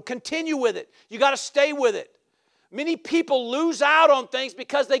continue with it. You got to stay with it. Many people lose out on things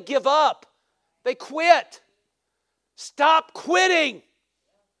because they give up. They quit. Stop quitting.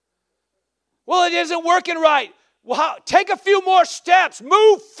 Well, it isn't working right. Well, take a few more steps.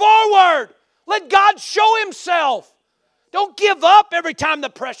 Move forward. Let God show Himself. Don't give up every time the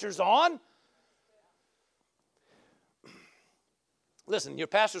pressure's on. Listen, your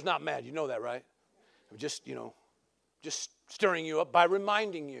pastor's not mad. You know that, right? I'm just stirring you up by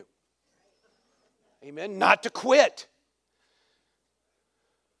reminding you. Amen. Not to quit.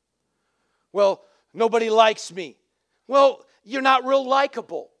 Well, nobody likes me. Well, you're not real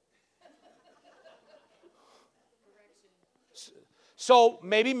likable. So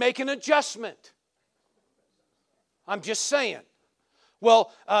maybe make an adjustment. I'm just saying.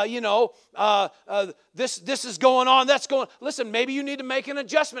 Well, this is going on, that's going. Listen, maybe you need to make an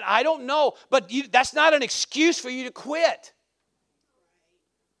adjustment. I don't know, but that's not an excuse for you to quit.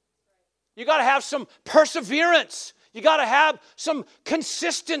 You got to have some perseverance. You got to have some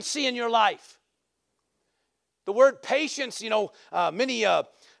consistency in your life. The word patience, many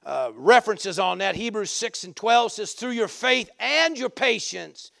references on that. Hebrews 6:12 says, through your faith and your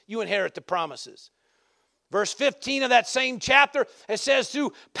patience, you inherit the promises. Verse 15 of that same chapter, it says,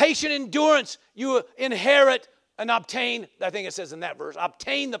 through patient endurance, you inherit and obtain, I think it says in that verse,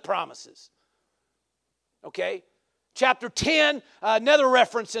 obtain the promises. Okay? Chapter 10, another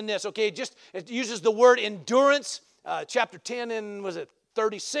reference in this, okay? It uses the word endurance. Chapter 10 in,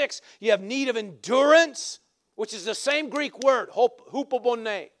 36? You have need of endurance, which is the same Greek word,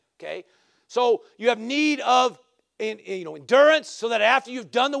 hupomone, okay? So you have need of endurance, so that after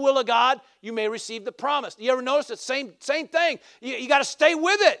you've done the will of God, you may receive the promise. You ever notice the same thing? You got to stay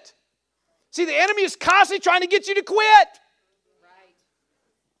with it. See, the enemy is constantly trying to get you to quit. Right.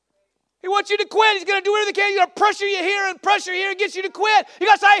 He wants you to quit. He's going to do everything he can. He's going to pressure you here and get you to quit. You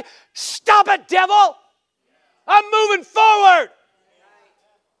got to say, stop it, devil. I'm moving forward.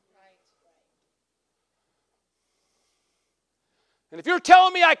 And if you're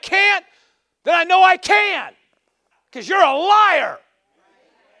telling me I can't, then I know I can. Because you're a liar.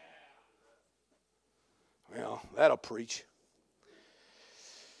 Well, that'll preach.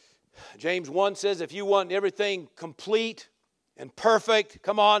 James 1 says, if you want everything complete and perfect,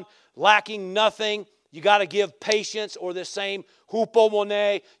 come on, lacking nothing, you got to give patience, or the same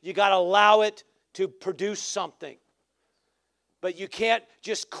hupomone, you got to allow it to produce something. But you can't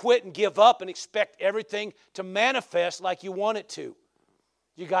just quit and give up and expect everything to manifest like you want it to.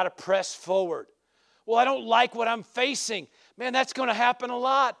 You got to press forward. Well, I don't like what I'm facing. Man, that's going to happen a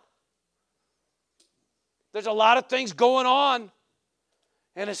lot. There's a lot of things going on.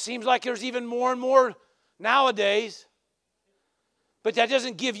 And it seems like there's even more and more nowadays. But that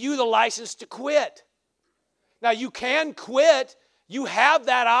doesn't give you the license to quit. Now, you can quit. You have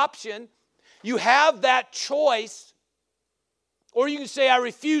that option. You have that choice. Or you can say, I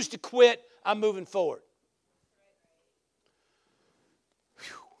refuse to quit. I'm moving forward.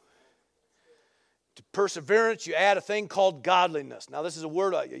 To perseverance, you add a thing called godliness. Now, this is a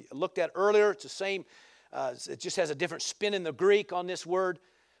word I looked at earlier. It's the same. It just has a different spin in the Greek on this word.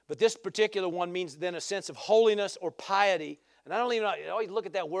 But this particular one means then a sense of holiness or piety. And I always look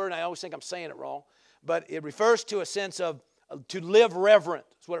at that word and I always think I'm saying it wrong. But it refers to a sense of to live reverent.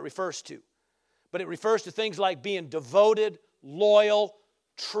 That's what it refers to. But it refers to things like being devoted, loyal,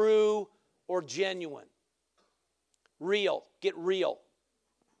 true, or genuine. Real. Get real.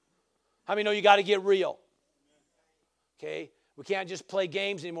 How many know you got to get real? Okay? We can't just play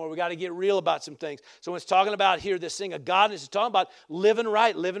games anymore. We got to get real about some things. So when it's talking about here, this thing of godliness, it's talking about living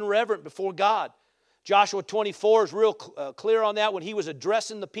right, living reverent before God. Joshua 24 is real clear on that when he was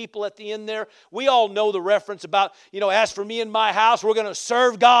addressing the people at the end there. We all know the reference about, as for me and my house, we're going to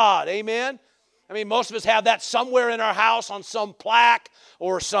serve God. Amen? I mean, most of us have that somewhere in our house on some plaque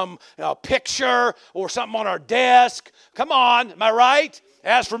or some picture or something on our desk. Come on, am I right?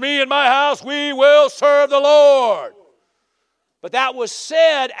 As for me and my house, we will serve the Lord. But that was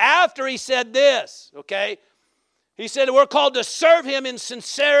said after he said this, okay? He said we're called to serve Him in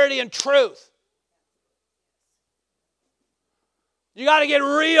sincerity and truth. You got to get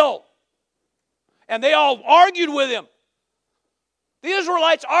real. And they all argued with him. The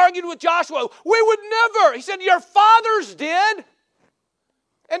Israelites argued with Joshua. We would never. He said, your fathers did.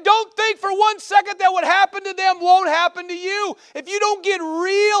 And don't think for 1 second that what happened to them won't happen to you. If you don't get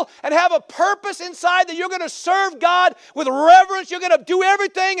real and have a purpose inside that you're going to serve God with reverence, you're going to do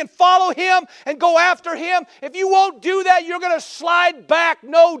everything and follow Him and go after Him. If you won't do that, you're going to slide back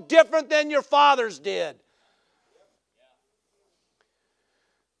no different than your fathers did.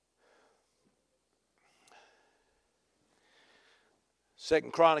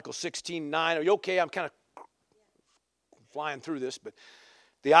 Second Chronicles 16:9. Are you okay? I'm kind of flying through this, but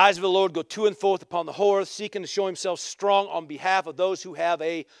the eyes of the Lord go to and forth upon the whole earth, seeking to show Himself strong on behalf of those who have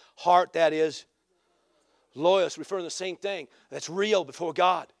a heart that is loyal. It's referring to the same thing. That's real before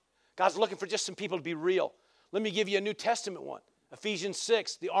God. God's looking for just some people to be real. Let me give you a New Testament one. Ephesians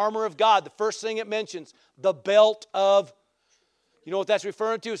 6, the armor of God. The first thing it mentions, the belt of. You know what that's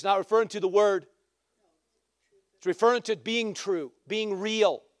referring to? It's not referring to the word. It's referring to being true, being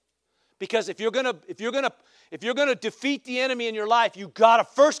real. Because if you're gonna defeat the enemy in your life, you've got to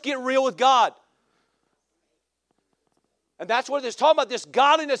first get real with God. And that's what it's talking about. This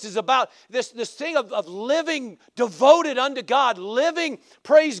godliness is about this thing of living devoted unto God, living,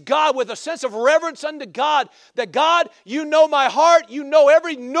 praise God, with a sense of reverence unto God. That God, you know my heart, you know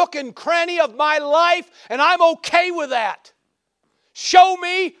every nook and cranny of my life, and I'm okay with that. Show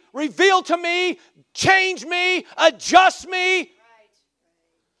me, reveal to me, change me, adjust me.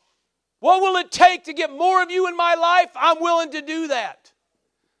 What will it take to get more of you in my life? I'm willing to do that.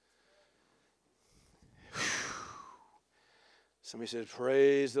 Somebody said,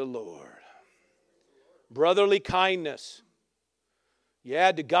 praise the Lord. Brotherly kindness. You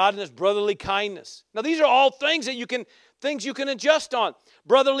add to godliness brotherly kindness. Now these are all things you can adjust on.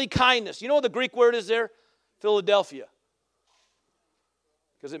 Brotherly kindness. You know what the Greek word is there? Philadelphia.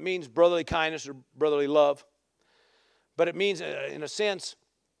 Because it means brotherly kindness or brotherly love. But it means, in a sense,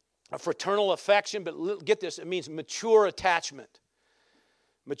 a fraternal affection. But get this, it means mature attachment.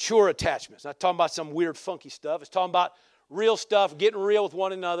 Mature attachment. It's not talking about some weird, funky stuff. It's talking about real stuff, getting real with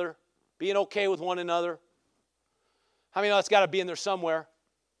one another, being okay with one another. How many know it's got to be in there somewhere?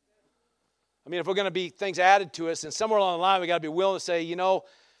 I mean, if we're going to be things added to us, and somewhere along the line, we got to be willing to say,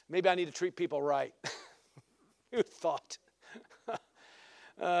 maybe I need to treat people right. Who thought?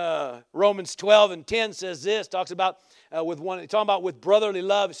 Romans 12:10 says this, talks about with brotherly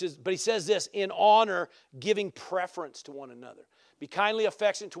love. It says, but he says this, in honor, giving preference to one another. Be kindly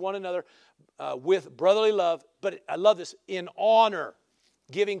affectionate to one another with brotherly love. But I love this, in honor,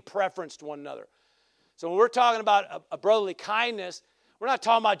 giving preference to one another. So when we're talking about a brotherly kindness, we're not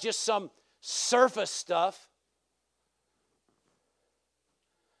talking about just some surface stuff.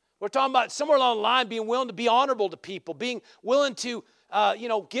 We're talking about somewhere along the line being willing to be honorable to people, being willing to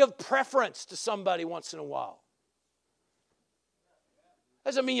give preference to somebody once in a while.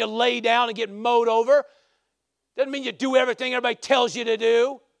 Doesn't mean you lay down and get mowed over. Doesn't mean you do everything everybody tells you to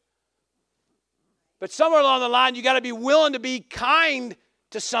do. But somewhere along the line, you got to be willing to be kind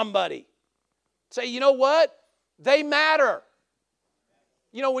to somebody. Say, you know what? They matter.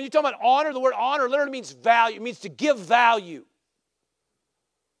 When you talk about honor, the word honor literally means value. It means to give value.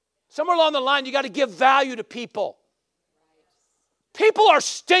 Somewhere along the line, you got to give value to people. People are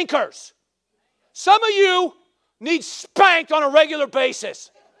stinkers. Some of you need spanked on a regular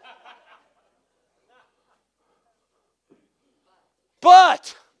basis.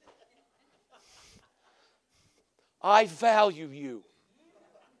 But I value you.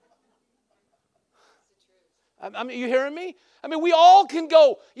 I mean, you hearing me? I mean, we all can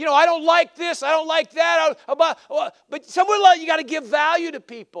go, I don't like this, I don't like that. But somewhere along, you got to give value to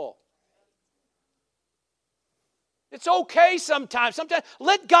people. It's okay sometimes. Sometimes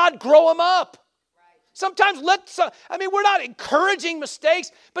let God grow them up. Sometimes we're not encouraging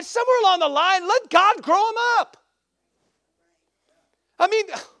mistakes, but somewhere along the line, let God grow them up. I mean,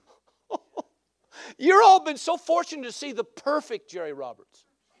 you're all been so fortunate to see the perfect Jerry Roberts.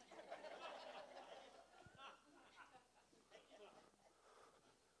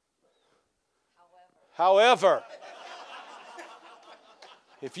 However,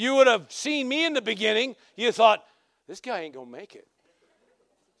 if you would have seen me in the beginning, you thought, this guy ain't going to make it.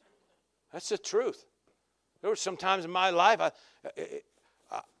 That's the truth. There were some times in my life,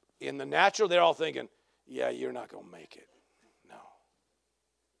 in the natural, they're all thinking, yeah, you're not going to make it. No.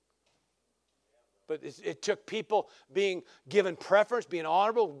 But it took people being given preference, being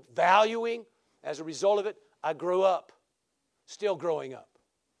honorable, valuing. As a result of it, I grew up. Still growing up.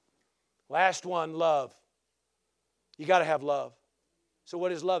 Last one, love. You got to have love. So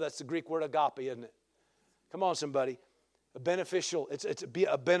what is love? That's the Greek word agape, isn't it? Come on, somebody. A beneficial. It's to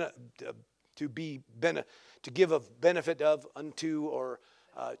give of benefit of unto, or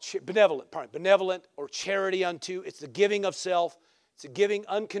benevolent or charity unto. It's the giving of self. It's the giving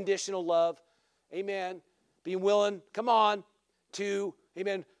unconditional love. Amen. Being willing, come on, to,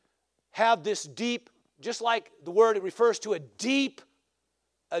 amen, have this deep, just like the word, it refers to a deep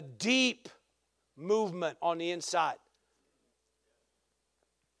movement on the inside.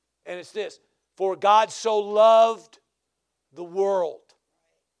 And it's this: for God so loved the world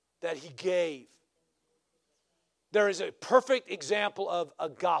that He gave. There is a perfect example of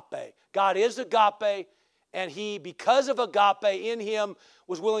agape. God is agape, and He, because of agape in Him,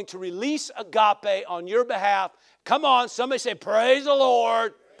 was willing to release agape on your behalf. Come on, somebody say, praise the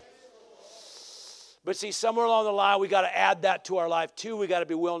Lord. But see, somewhere along the line, we got to add that to our life too. We got to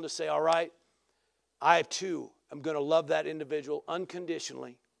be willing to say, all right, I too am going to love that individual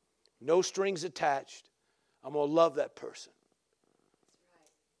unconditionally. No strings attached. I'm going to love that person.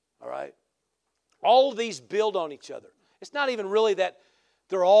 All right? All of these build on each other. It's not even really that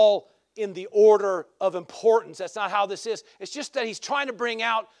they're all in the order of importance. That's not how this is. It's just that He's trying to bring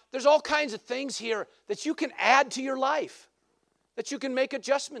out, there's all kinds of things here that you can add to your life, that you can make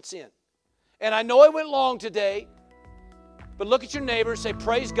adjustments in. And I know I went long today, but look at your neighbor and say,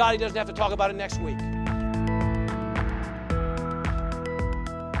 praise God, he doesn't have to talk about it next week.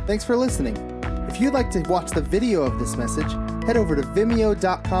 Thanks for listening. If you'd like to watch the video of this message, head over to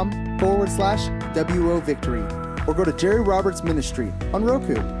vimeo.com/WO Victory or go to Jerry Roberts Ministry on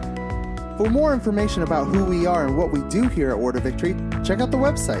Roku. For more information about who we are and what we do here at Word of Victory, check out the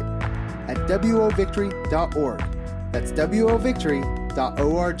website at wovictory.org. That's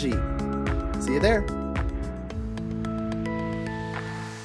wovictory.org. See you there.